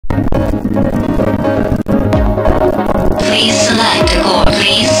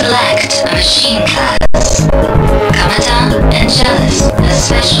Machine class. Commandant Angelus, a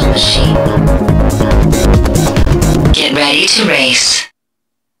special machine. Get ready to race.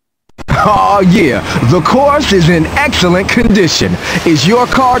 Oh yeah, the course is in excellent condition. Is your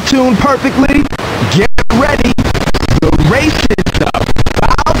car tuned perfectly? Get ready. The race is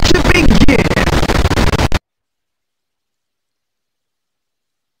about to begin.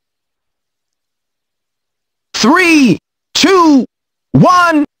 3, 2,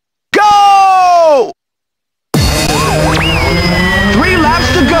 1, go! 3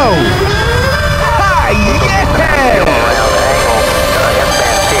 laps to go. Hi, yeah!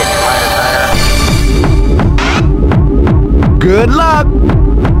 Good luck!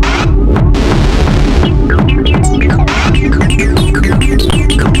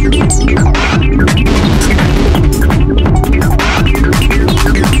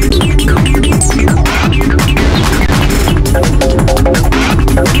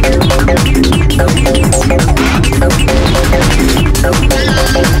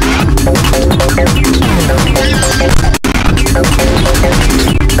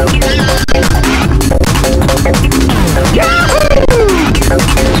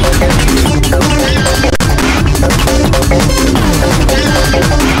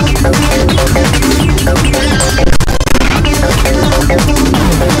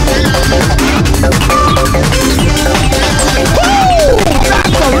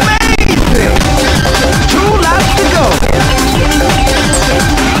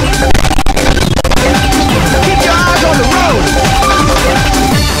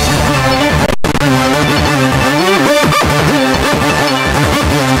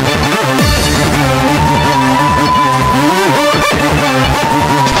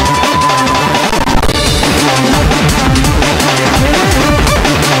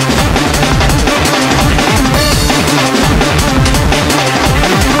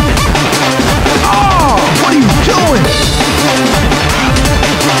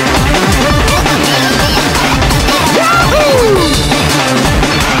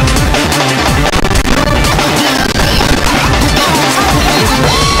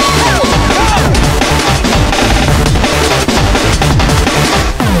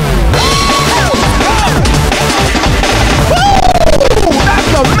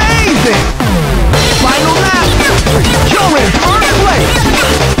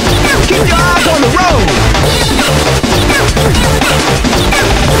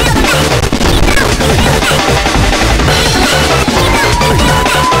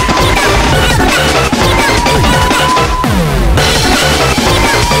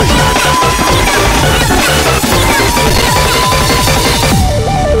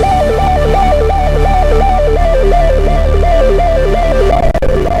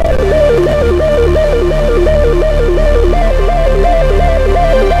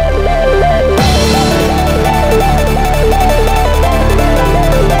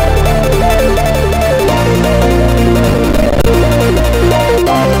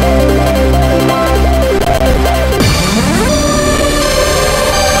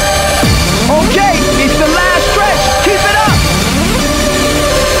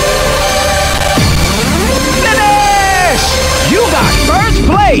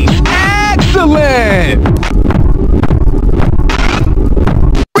 Excellent!